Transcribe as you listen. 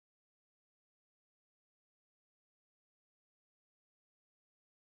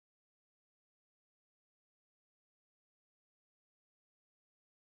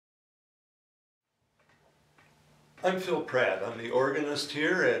I'm Phil Pratt. I'm the organist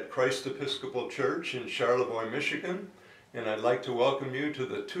here at Christ Episcopal Church in Charlevoix, Michigan, and I'd like to welcome you to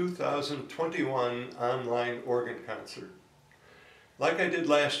the 2021 online organ concert. Like I did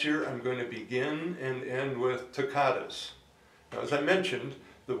last year, I'm going to begin and end with toccatas. Now, as I mentioned,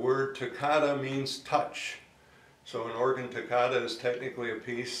 the word toccata means touch. So an organ toccata is technically a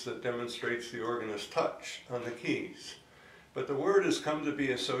piece that demonstrates the organist's touch on the keys. But the word has come to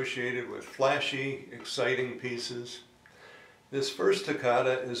be associated with flashy, exciting pieces. This first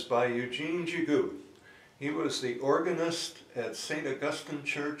toccata is by Eugene Gigout. He was the organist at St. Augustine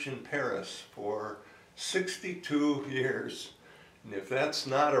Church in Paris for 62 years. And if that's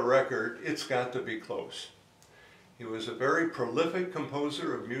not a record, it's got to be close. He was a very prolific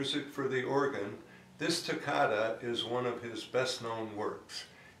composer of music for the organ. This toccata is one of his best-known works.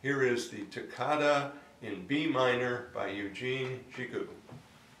 Here is the Toccata in B minor by Eugene Gigout.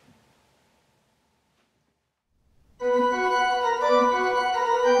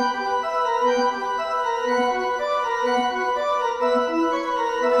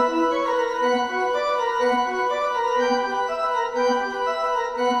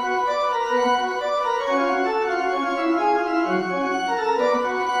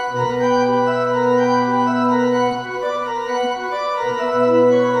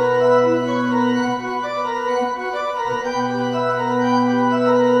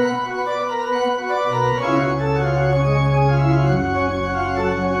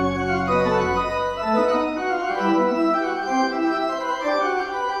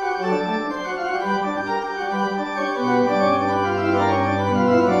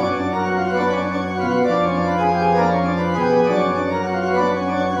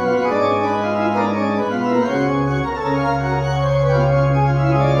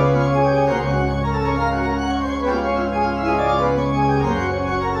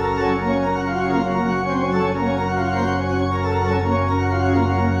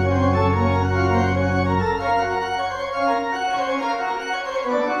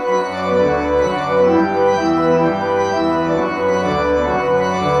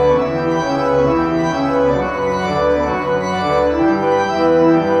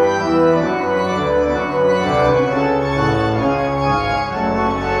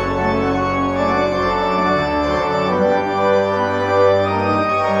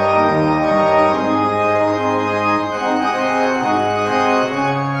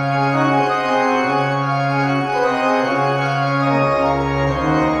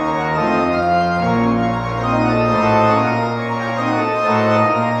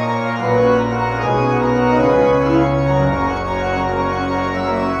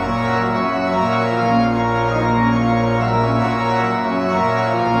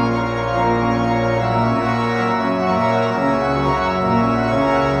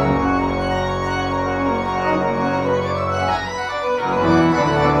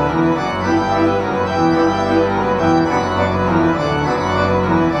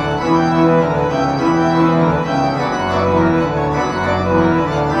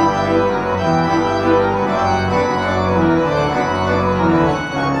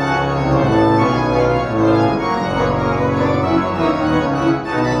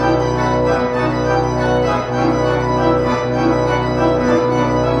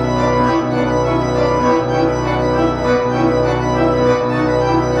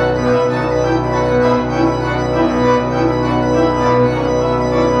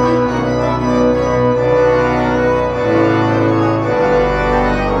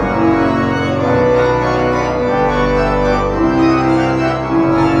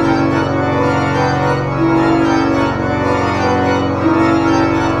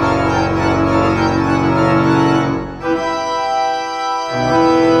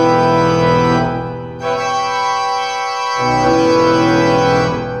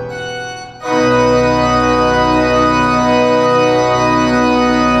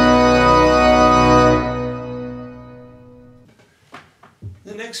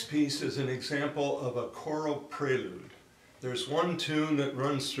 Is an example of a choral prelude. There's one tune that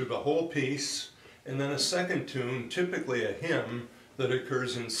runs through the whole piece, and then a second tune, typically a hymn, that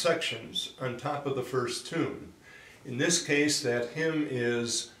occurs in sections on top of the first tune. In this case, that hymn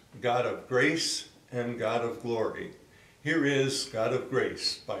is God of Grace and God of Glory. Here is God of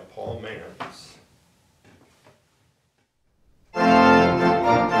Grace by Paul Manz.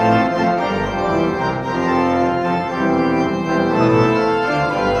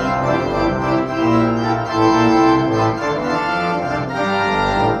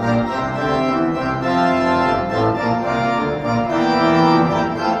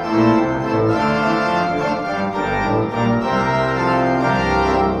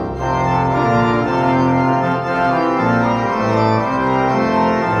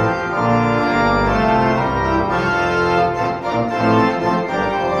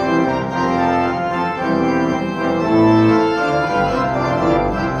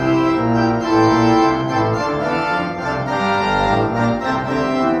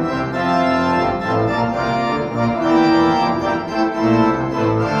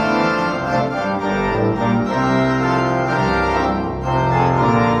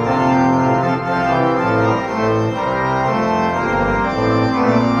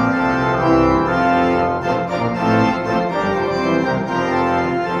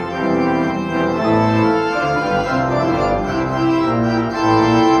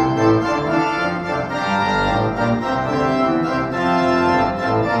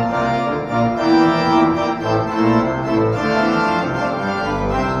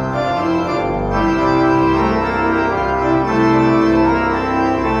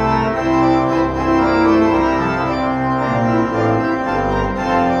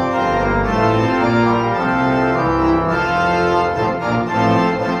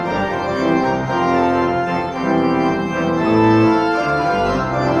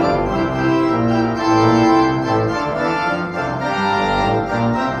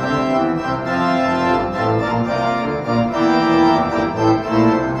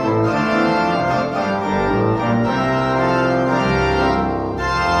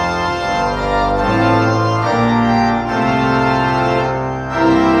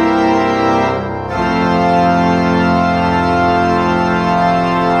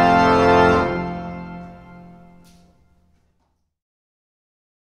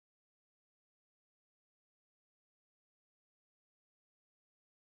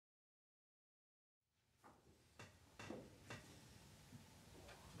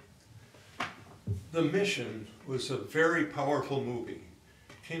 The Mission was a very powerful movie.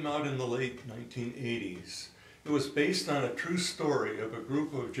 It came out in the late 1980s. It was based on a true story of a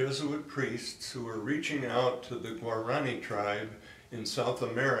group of Jesuit priests who were reaching out to the Guarani tribe in South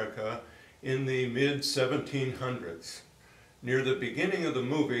America in the mid-1700s. Near the beginning of the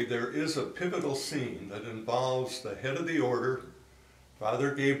movie, there is a pivotal scene that involves the head of the order,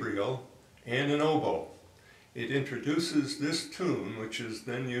 Father Gabriel, and an oboe. It introduces this tune, which is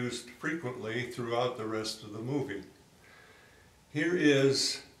then used frequently throughout the rest of the movie. Here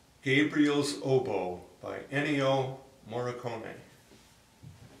is Gabriel's Oboe by Ennio Morricone.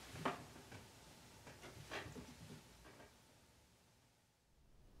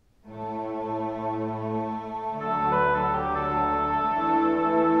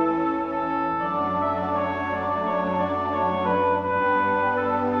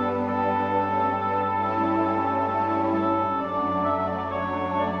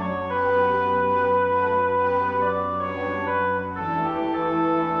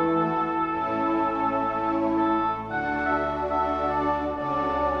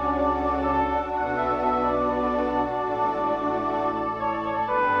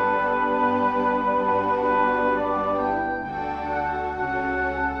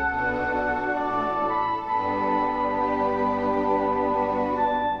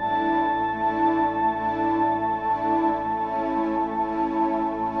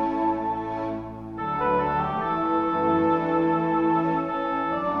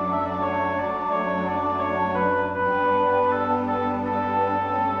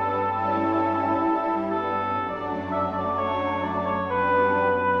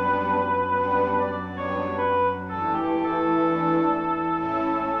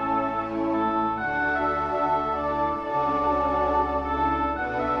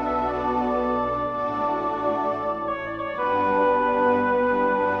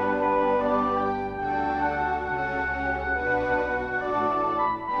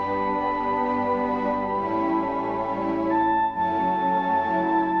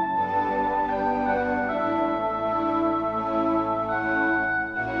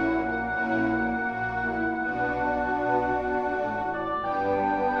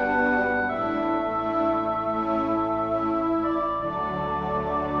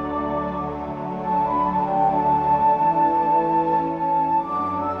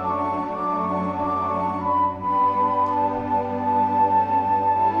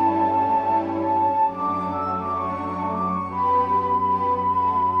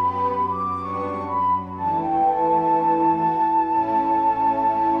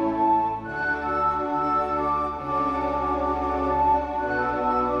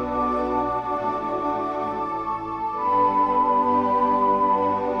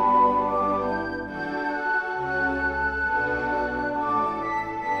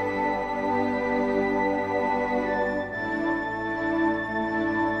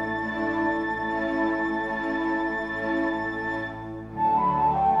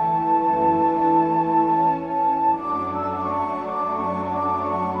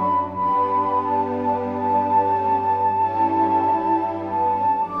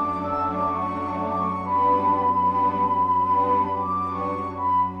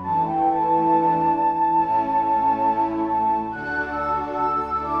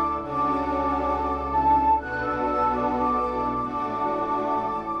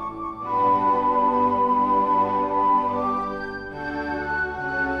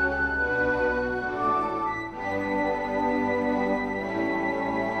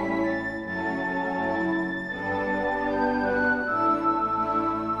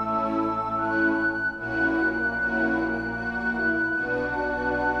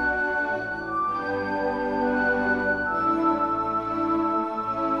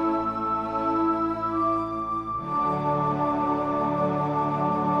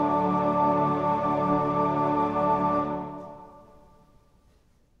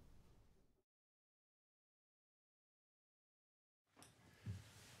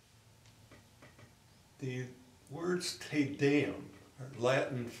 The words Te Deum are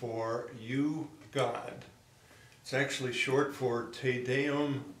Latin for you, God. It's actually short for Te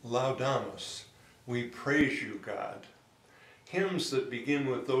Deum Laudamus, we praise you, God. Hymns that begin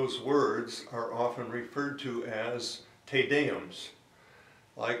with those words are often referred to as Te Deums.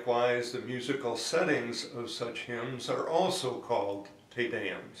 Likewise, the musical settings of such hymns are also called Te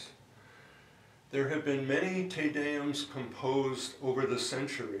Deums. There have been many Te Deums composed over the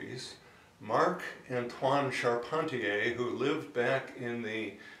centuries. Marc-Antoine Charpentier, who lived back in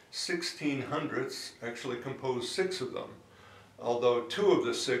the 1600s, actually composed 6 of them, although 2 of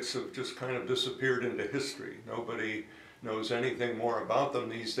the 6 have just kind of disappeared into history. Nobody knows anything more about them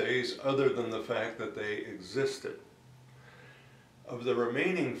these days other than the fact that they existed. Of the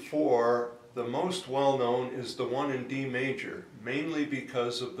remaining four, the most well-known is the one in D major, mainly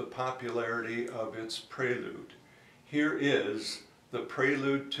because of the popularity of its prelude. Here is the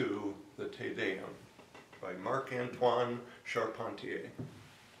Prelude to the Te Deum by Marc-Antoine Charpentier.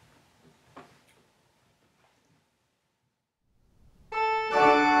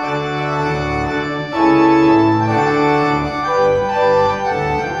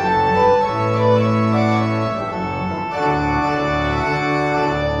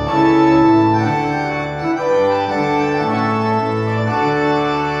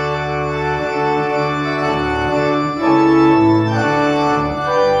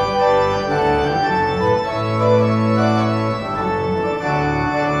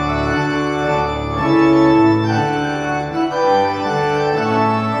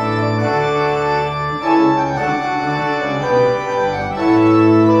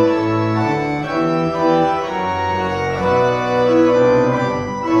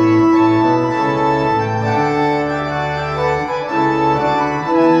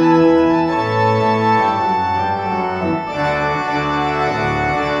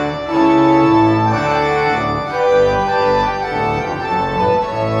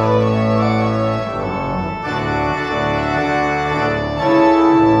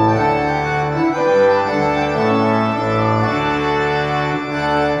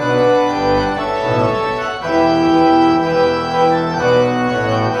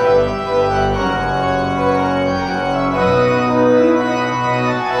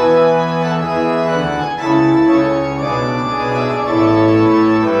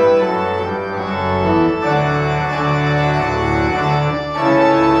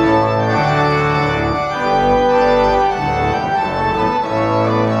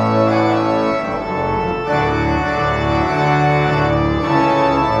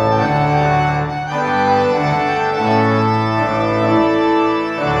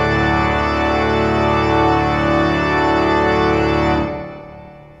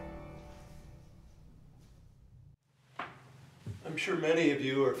 I'm sure many of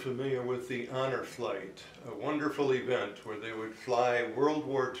you are familiar with the Honor Flight, a wonderful event where they would fly World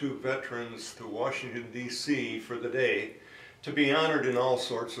War II veterans to Washington, D.C. for the day to be honored in all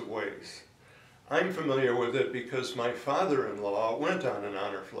sorts of ways. I'm familiar with it because my father-in-law went on an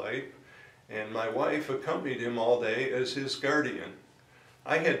honor flight and my wife accompanied him all day as his guardian.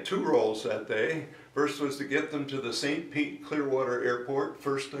 I had two roles that day. First was to get them to the St. Pete Clearwater Airport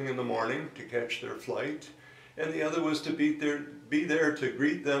first thing in the morning to catch their flight, and the other was to be there to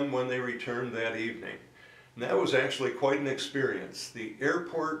greet them when they returned that evening. And that was actually quite an experience. The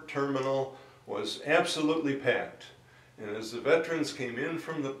airport terminal was absolutely packed, and as the veterans came in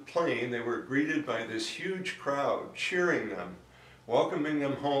from the plane, they were greeted by this huge crowd cheering them, welcoming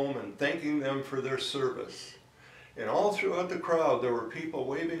them home, and thanking them for their service. And all throughout the crowd, there were people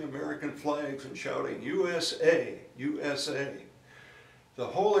waving American flags and shouting, USA, USA. The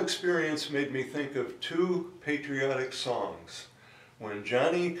whole experience made me think of two patriotic songs. When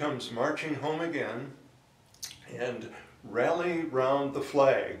Johnny comes marching home again, and Rally Round the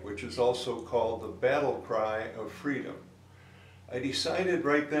Flag, which is also called the battle cry of freedom. I decided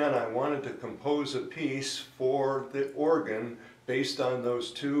right then I wanted to compose a piece for the organ based on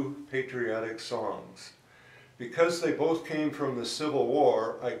those two patriotic songs. Because they both came from the Civil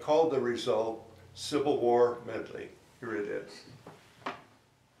War, I called the result Civil War Medley. Here it is.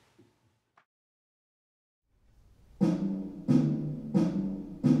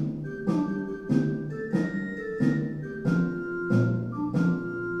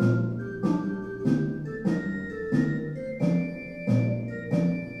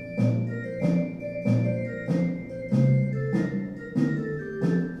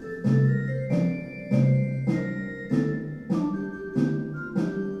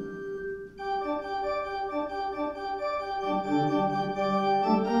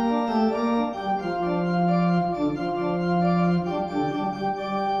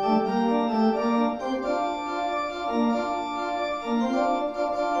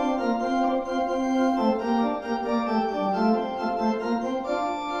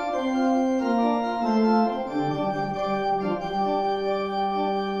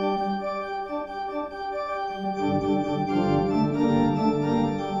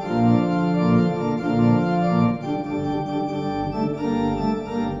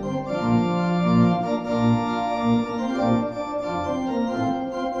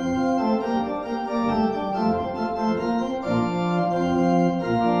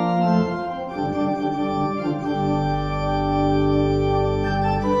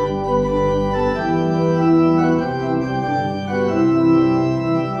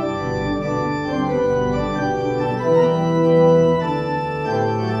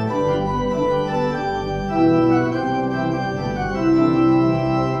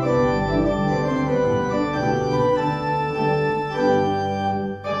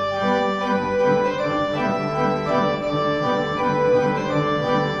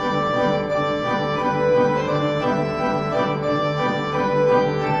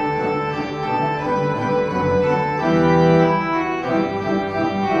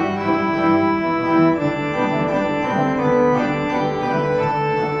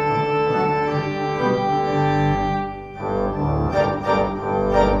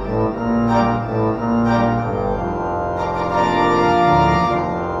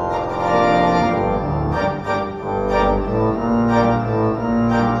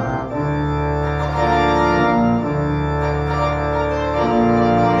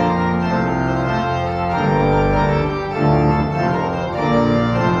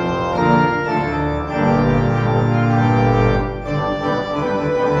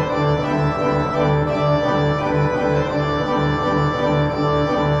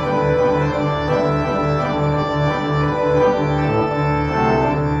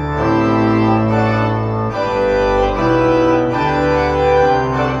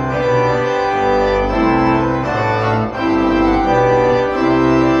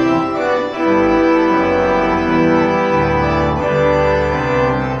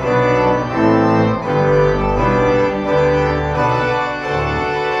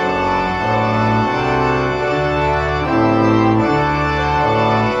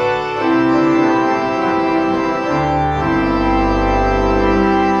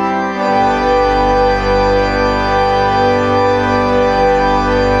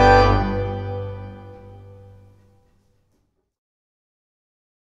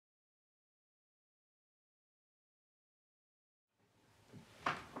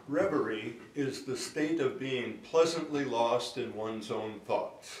 Reverie is the state of being pleasantly lost in one's own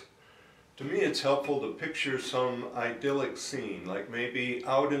thoughts. To me, it's helpful to picture some idyllic scene, like maybe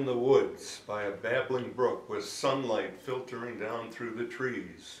out in the woods by a babbling brook with sunlight filtering down through the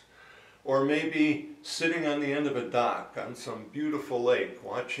trees. Or maybe sitting on the end of a dock on some beautiful lake,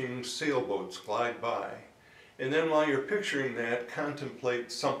 watching sailboats glide by. And then while you're picturing that,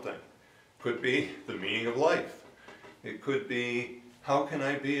 contemplate something. Could be the meaning of life. It could be, how can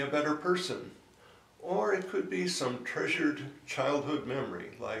I be a better person? Or it could be some treasured childhood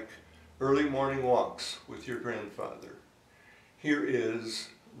memory, like early morning walks with your grandfather. Here is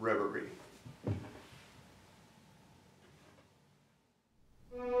Reverie.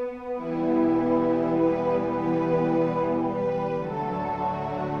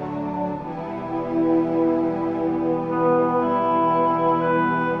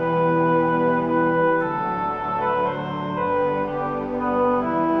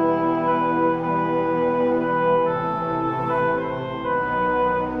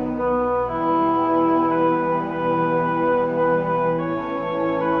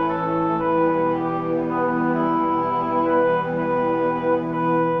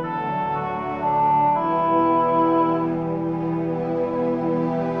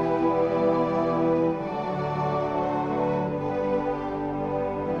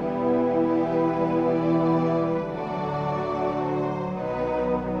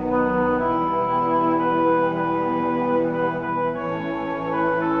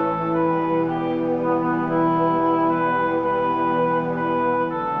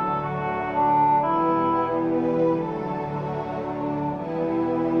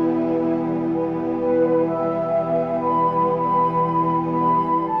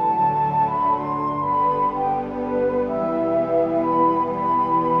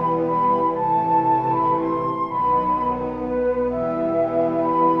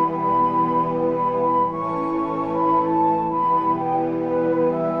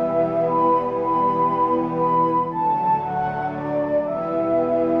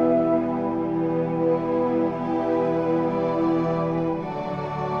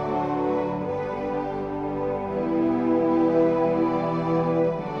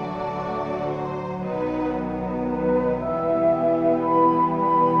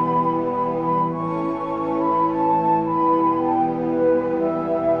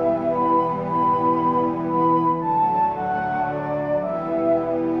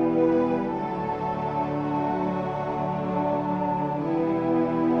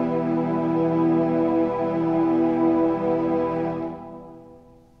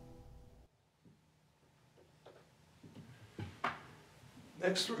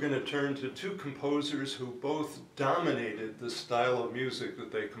 Next, we're going to turn to two composers who both dominated the style of music that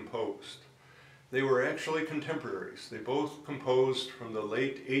they composed. They were actually contemporaries. They both composed from the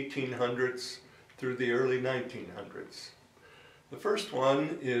late 1800s through the early 1900s. The first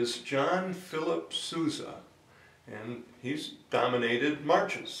one is John Philip Sousa, and he's dominated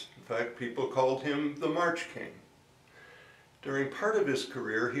marches. In fact, people called him the March King. During part of his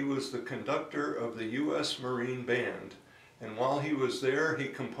career, he was the conductor of the U.S. Marine Band, and while he was there, he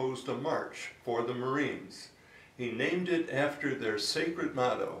composed a march for the Marines. He named it after their sacred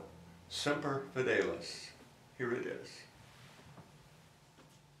motto, Semper Fidelis. Here it is.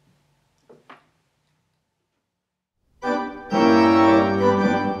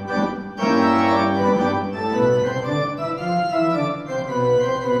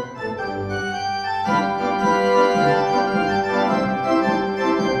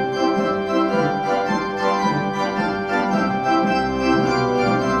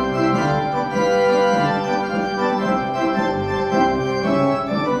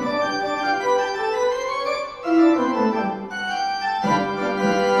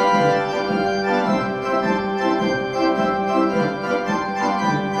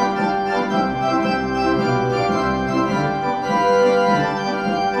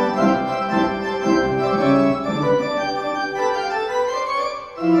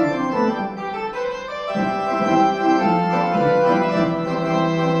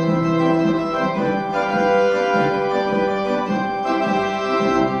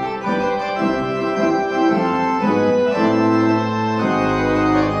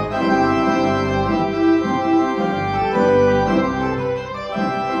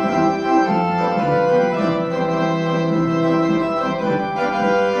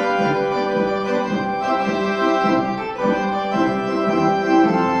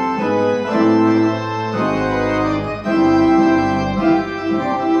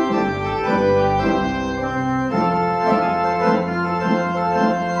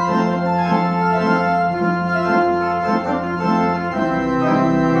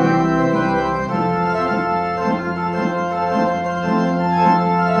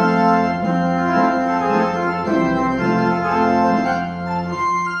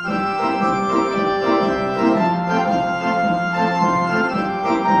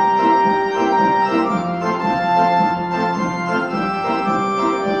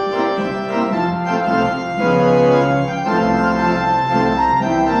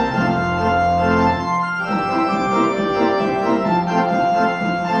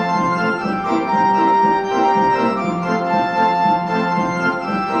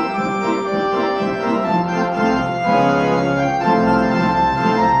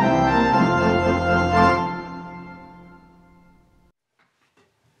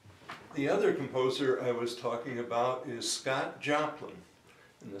 composer I was talking about is Scott Joplin,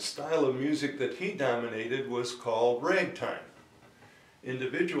 and the style of music that he dominated was called ragtime.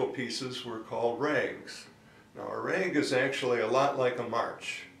 Individual pieces were called rags. Now a rag is actually a lot like a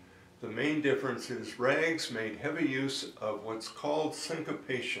march. The main difference is rags made heavy use of what's called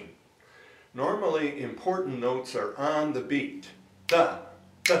syncopation. Normally important notes are on the beat. Da,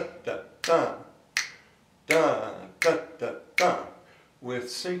 da, da, da, da, da, da, da.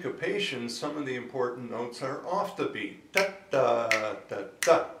 With syncopation, some of the important notes are off the beat. Da, da, da,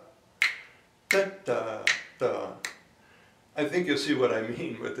 da, da, da, da. I think you'll see what I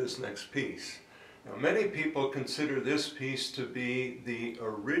mean with this next piece. Now, many people consider this piece to be the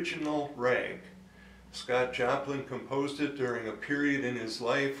original rag. Scott Joplin composed it during a period in his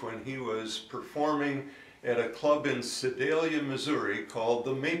life when he was performing at a club in Sedalia, Missouri called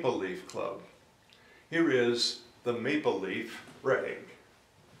the Maple Leaf Club. Here is the Maple Leaf Rag.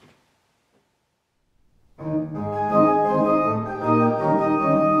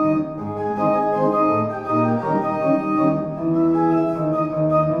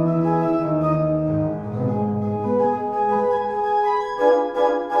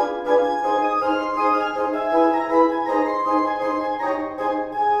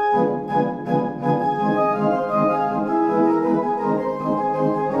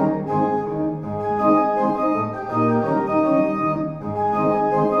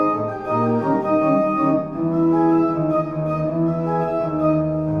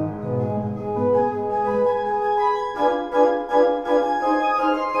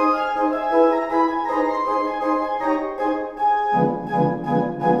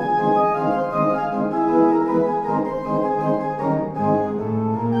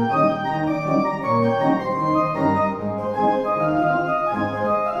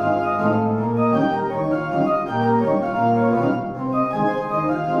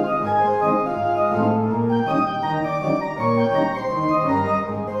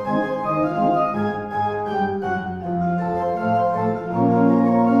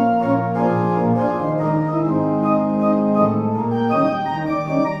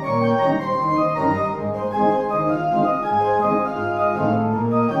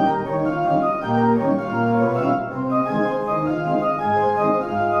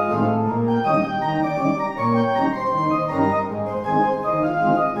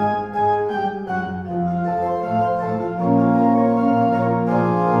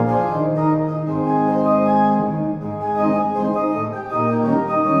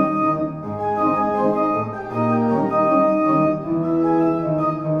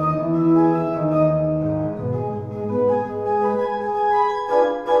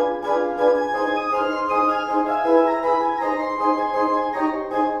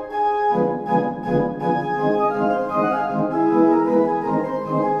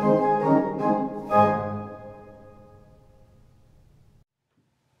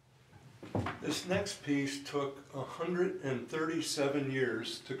 This next piece took 137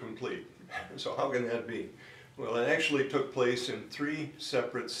 years to complete. So how can that be? Well, it actually took place in 3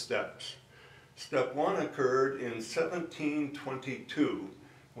 separate steps. Step 1 occurred in 1722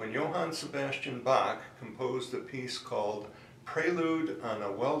 when Johann Sebastian Bach composed a piece called Prelude on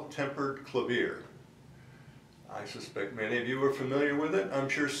a Well-Tempered Clavier. I suspect many of you are familiar with it. I'm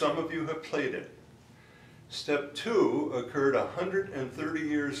sure some of you have played it. Step 2 occurred 130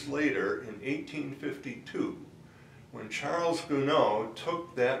 years later in 1852 when Charles Gounod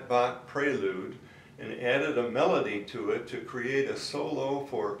took that Bach prelude and added a melody to it to create a solo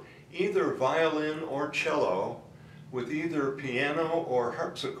for either violin or cello with either piano or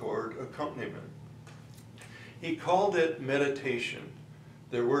harpsichord accompaniment. He called it meditation.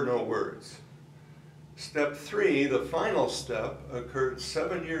 There were no words. Step 3, the final step, occurred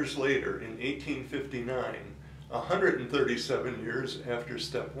 7 years later in 1859, 137 years after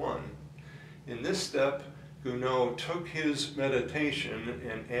step 1. In this step, Gounod took his meditation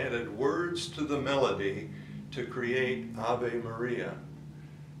and added words to the melody to create Ave Maria.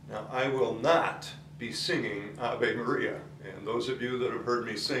 Now, I will not be singing Ave Maria, and those of you that have heard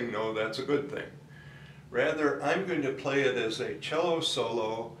me sing know that's a good thing. Rather, I'm going to play it as a cello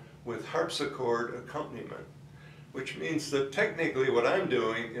solo with harpsichord accompaniment, which means that technically what I'm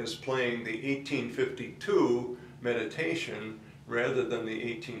doing is playing the 1852 meditation rather than the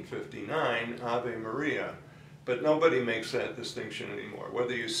 1859 Ave Maria. But nobody makes that distinction anymore.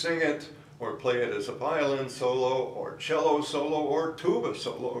 Whether you sing it or play it as a violin solo or cello solo or tuba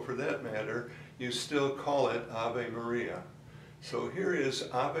solo for that matter, you still call it Ave Maria. So here is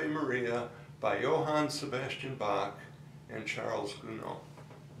Ave Maria by Johann Sebastian Bach and Charles Gounod.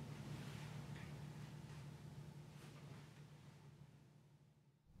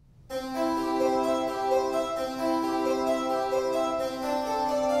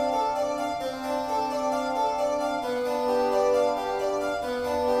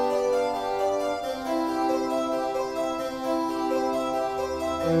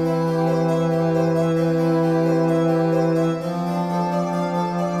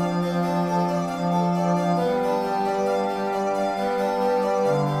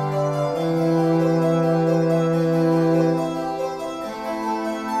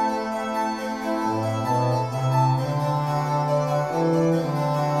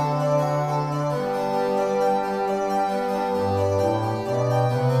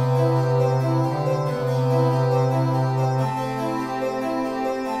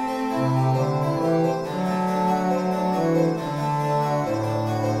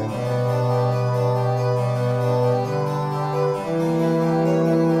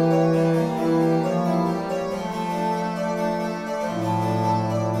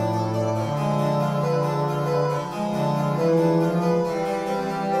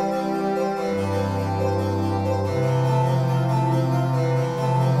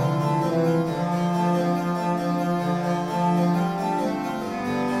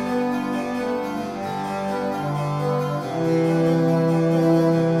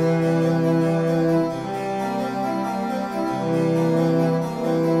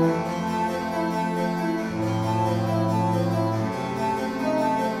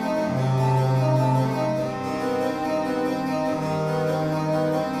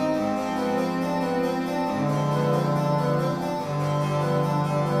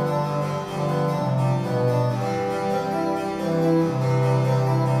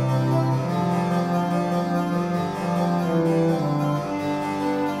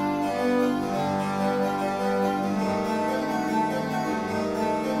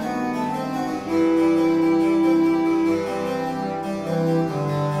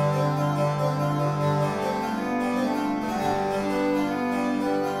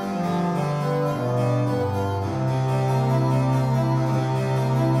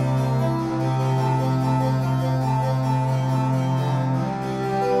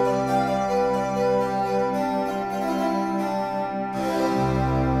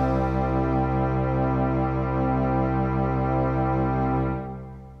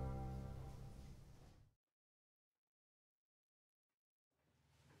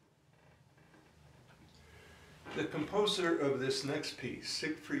 The composer of this next piece,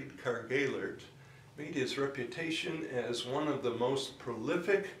 Siegfried Karg-Elert, made his reputation as one of the most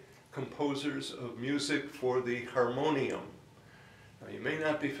prolific composers of music for the harmonium. Now, you may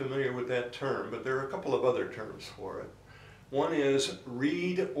not be familiar with that term, but there are a couple of other terms for it. One is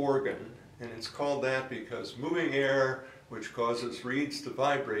reed organ, and it's called that because moving air, which causes reeds to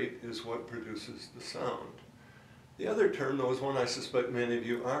vibrate, is what produces the sound. The other term, though, is one I suspect many of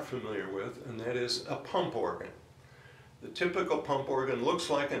you are familiar with, and that is a pump organ. The typical pump organ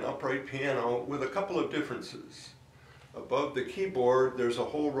looks like an upright piano with a couple of differences. Above the keyboard, there's a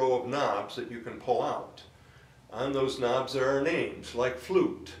whole row of knobs that you can pull out. On those knobs there are names like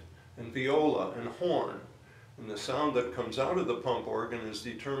flute and viola and horn, and the sound that comes out of the pump organ is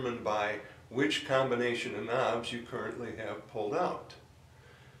determined by which combination of knobs you currently have pulled out.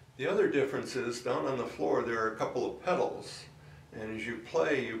 The other difference is down on the floor there are a couple of pedals, and as you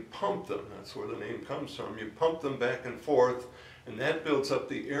play you pump them. That's where the name comes from. You pump them back and forth, and that builds up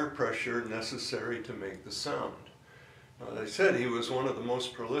the air pressure necessary to make the sound. Now, as I said, he was one of the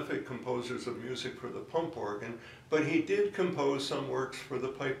most prolific composers of music for the pump organ, but he did compose some works for the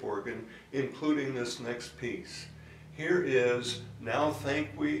pipe organ, including this next piece. Here is Now Thank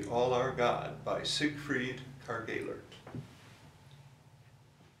We All Our God by Siegfried Karg-Elert.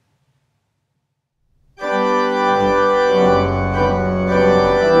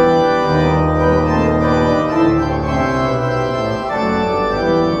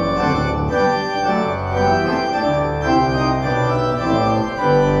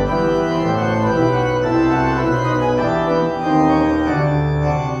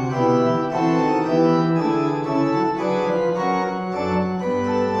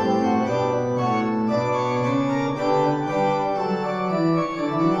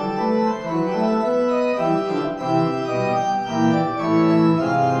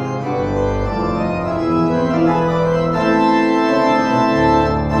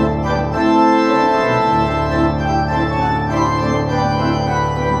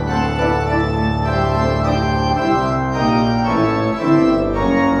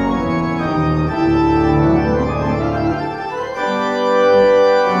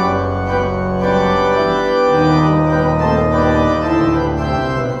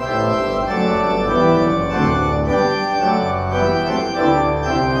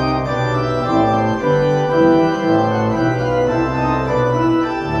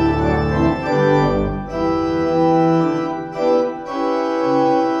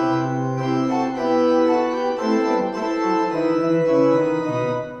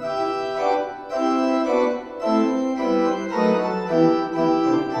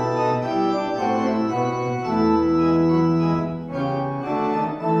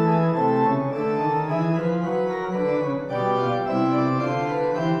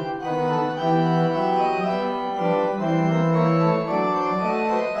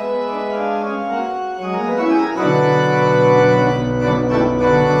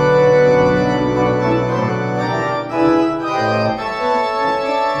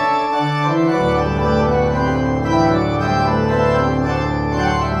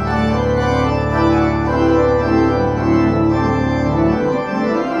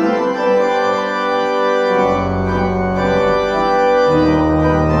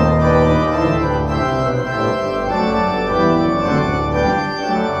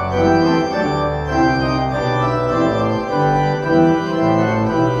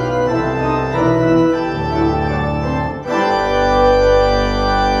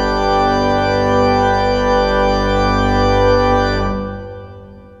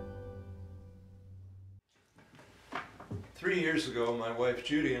 my wife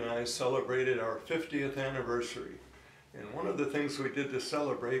Judy and I celebrated our 50th anniversary. And one of the things we did to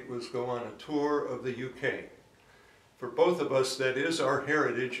celebrate was go on a tour of the UK. For both of us, that is our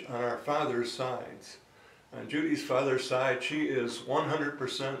heritage on our father's sides. On Judy's father's side, she is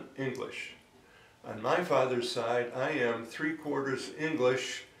 100% English. On my father's side, I am 3/4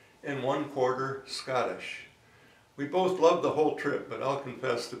 English and 1/4 Scottish. We both loved the whole trip, but I'll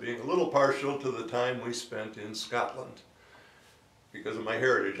confess to being a little partial to the time we spent in Scotland, because of my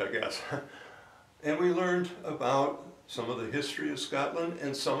heritage, I guess. And we learned about some of the history of Scotland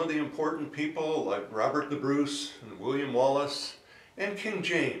and some of the important people like Robert the Bruce and William Wallace and King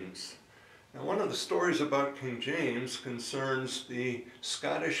James. Now, one of the stories about King James concerns the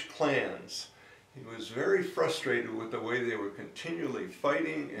Scottish clans. He was very frustrated with the way they were continually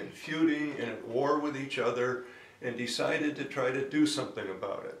fighting and feuding and at war with each other, and decided to try to do something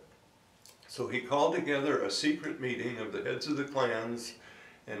about it. So he called together a secret meeting of the heads of the clans,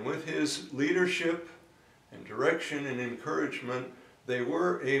 and with his leadership and direction and encouragement, they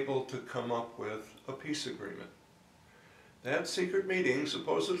were able to come up with a peace agreement. That secret meeting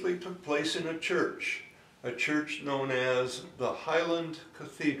supposedly took place in a church known as the Highland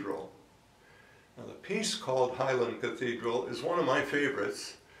Cathedral. Now, the piece called Highland Cathedral is one of my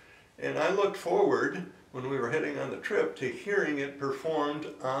favorites, and I looked forward, when we were heading on the trip, to hearing it performed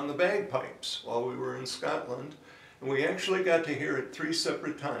on the bagpipes while we were in Scotland, and we actually got to hear it 3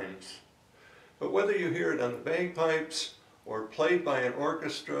 separate times. But whether you hear it on the bagpipes, or played by an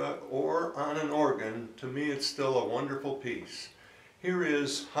orchestra, or on an organ, to me it's still a wonderful piece. Here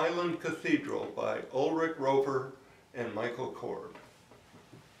is Highland Cathedral by Ulrich Roever and Michael Korb.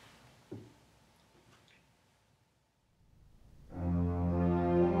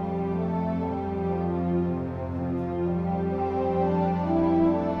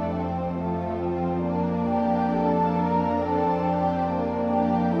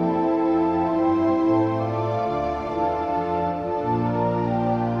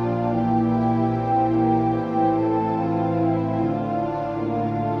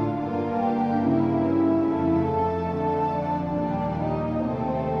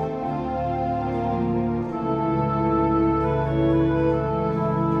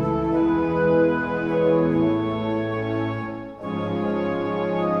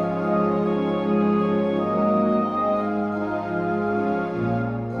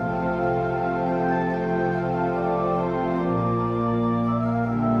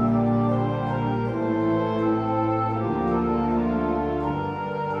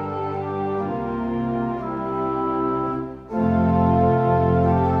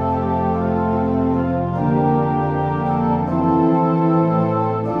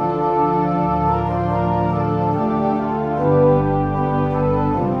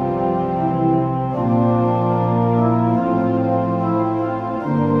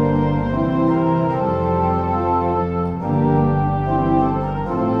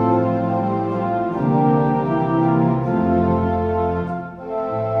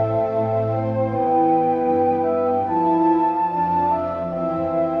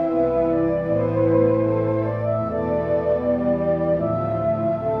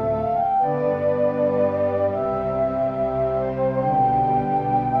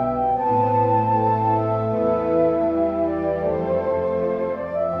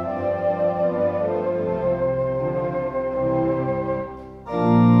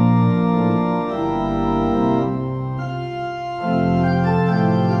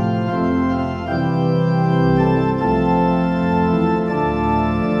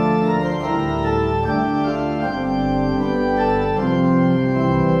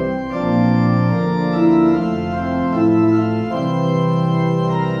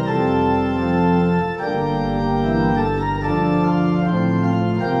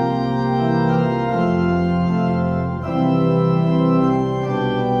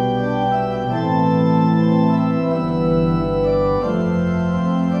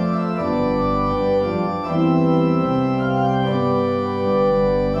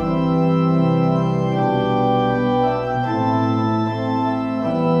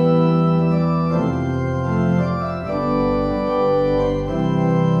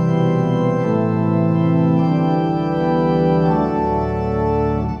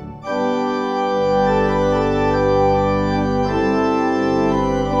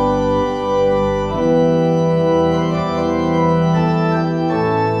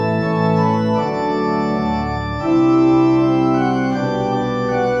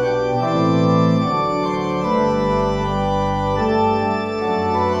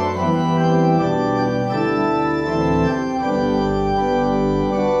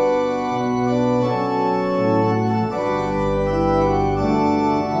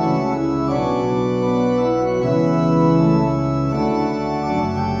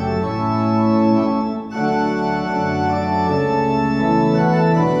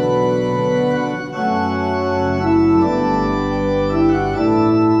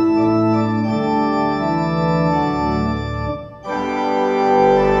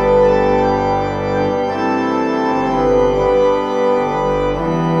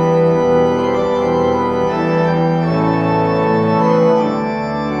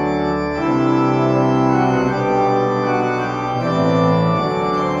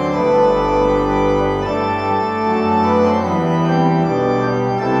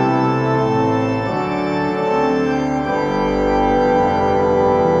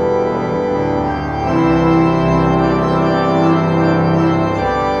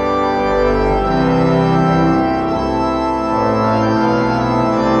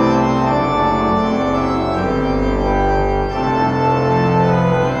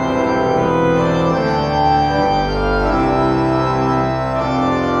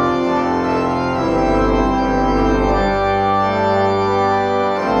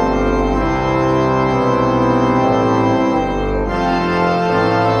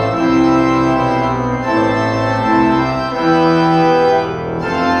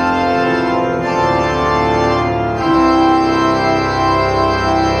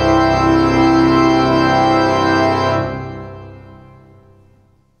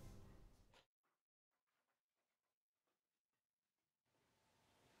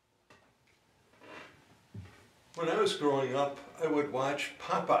 When I was growing up, I would watch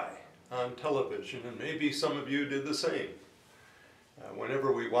Popeye on television, and maybe some of you did the same.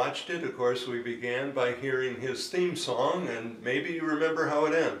 Whenever we watched it, of course, we began by hearing his theme song, and maybe you remember how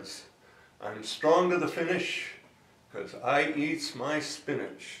it ends. I'm strong to the finish, 'cause I eats my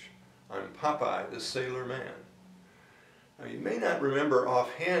spinach. I'm Popeye, the sailor man. Now, you may not remember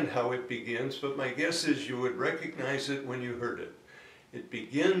offhand how it begins, but my guess is you would recognize it when you heard it. It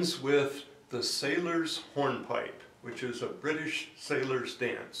begins with the sailor's hornpipe, which is a British sailor's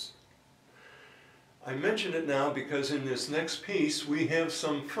dance. I mention it now because in this next piece we have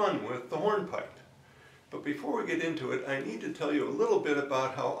some fun with the hornpipe. But before we get into it, I need to tell you a little bit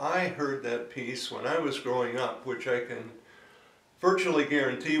about how I heard that piece when I was growing up, which I can virtually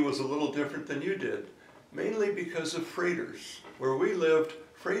guarantee was a little different than you did, mainly because of freighters. Where we lived,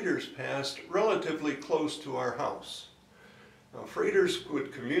 freighters passed relatively close to our house. Now, freighters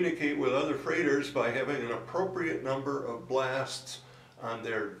would communicate with other freighters by having an appropriate number of blasts on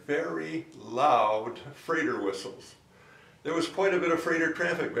their very loud freighter whistles. There was quite a bit of freighter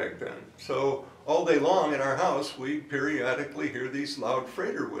traffic back then, so all day long in our house we periodically hear these loud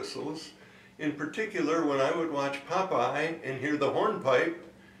freighter whistles. In particular, when I would watch Popeye and hear the hornpipe,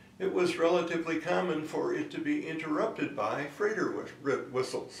 it was relatively common for it to be interrupted by freighter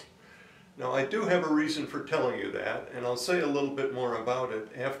whistles. Now, I do have a reason for telling you that, and I'll say a little bit more about it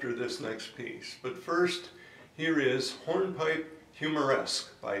after this next piece. But first, here is Hornpipe Humoresque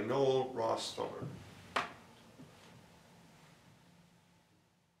by Noel Rawsthorne.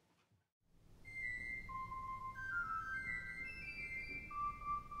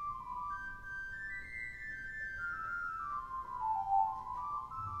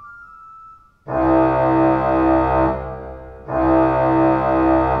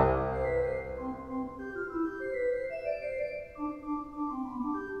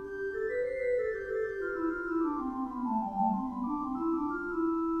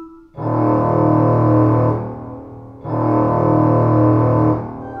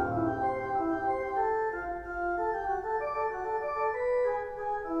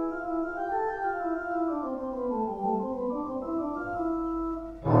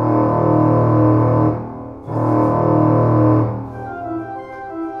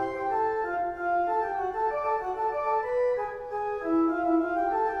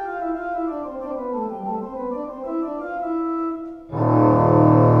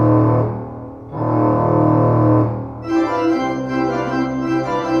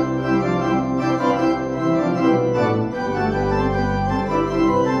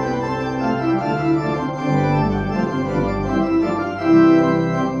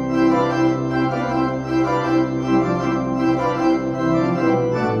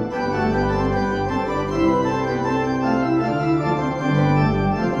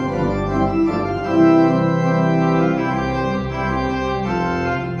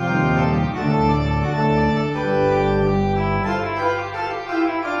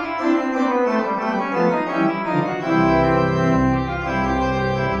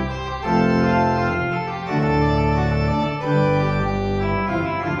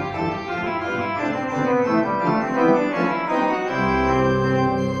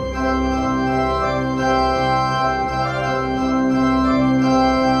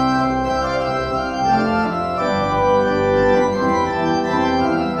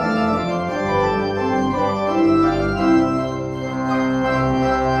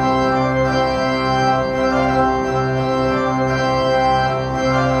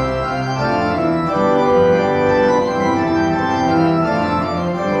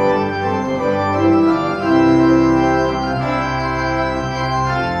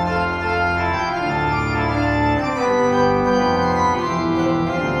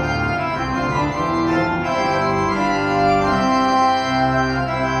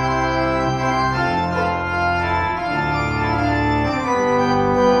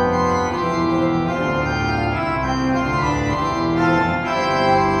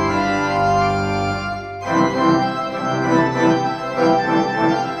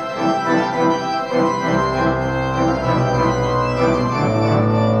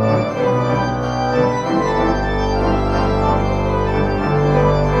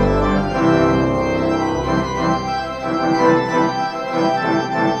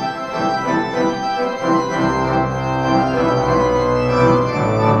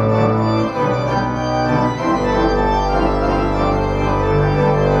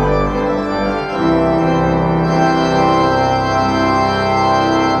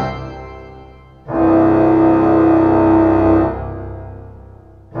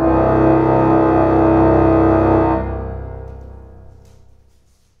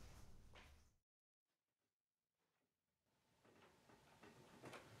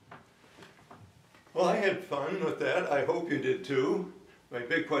 you did too. My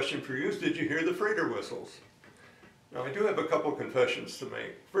big question for you is, did you hear the freighter whistles? Now, I do have a couple confessions to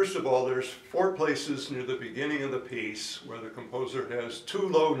make. First of all, there's 4 places near the beginning of the piece where the composer has 2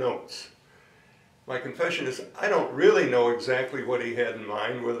 low notes. My confession is, I don't really know exactly what he had in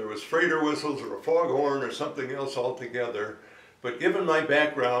mind, whether it was freighter whistles or a foghorn or something else altogether. But given my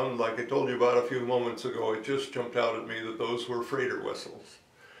background, like I told you about a few moments ago, it just jumped out at me that those were freighter whistles.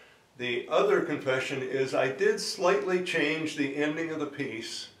 The other confession is I did slightly change the ending of the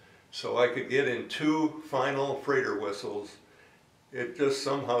piece so I could get in 2 final freighter whistles. It just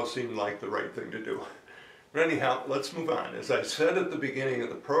somehow seemed like the right thing to do. But anyhow, let's move on. As I said at the beginning of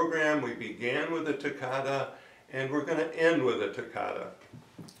the program, we began with a toccata and we're going to end with a toccata.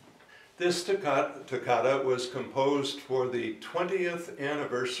 This toccata was composed for the 20th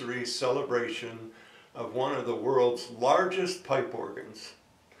anniversary celebration of one of the world's largest pipe organs,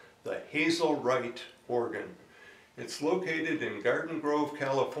 the Hazelwright organ. It's located in Garden Grove,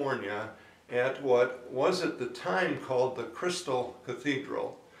 California, at what was at the time called the Crystal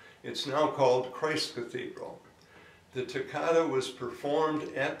Cathedral. It's now called Christ Cathedral. The toccata was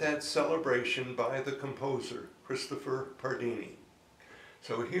performed at that celebration by the composer, Christopher Pardini.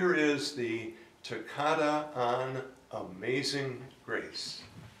 So here is the toccata on Amazing Grace.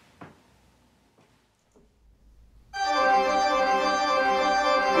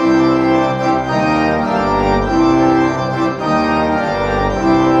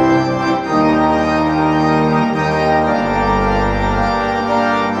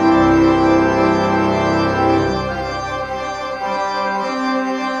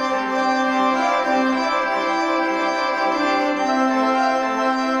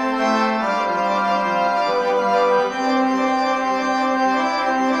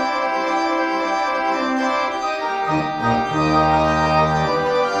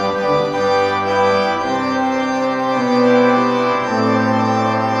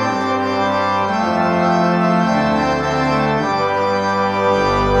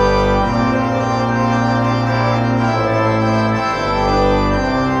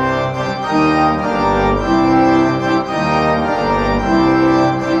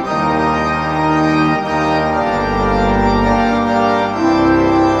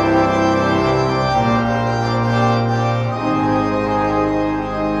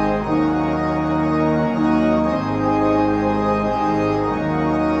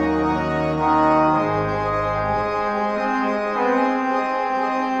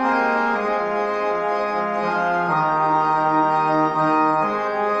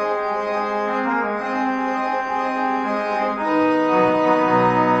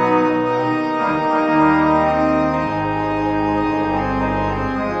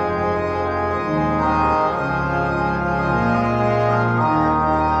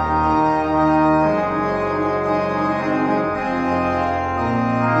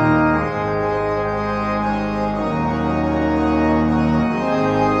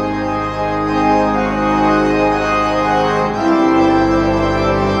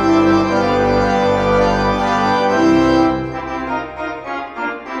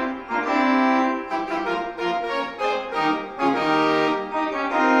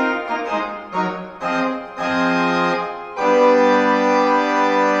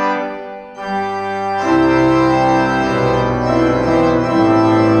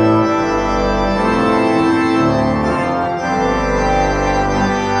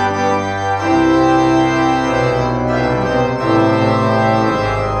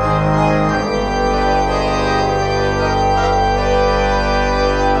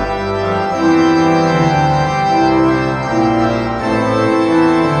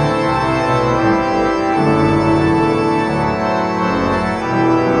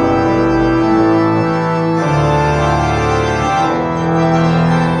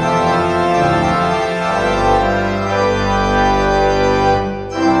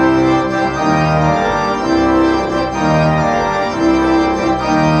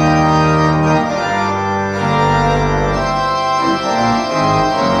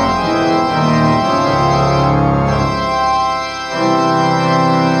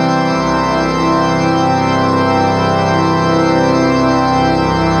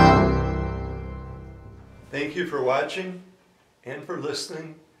 watching and for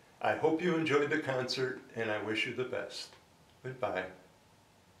listening. I hope you enjoyed the concert, and I wish you the best. Goodbye.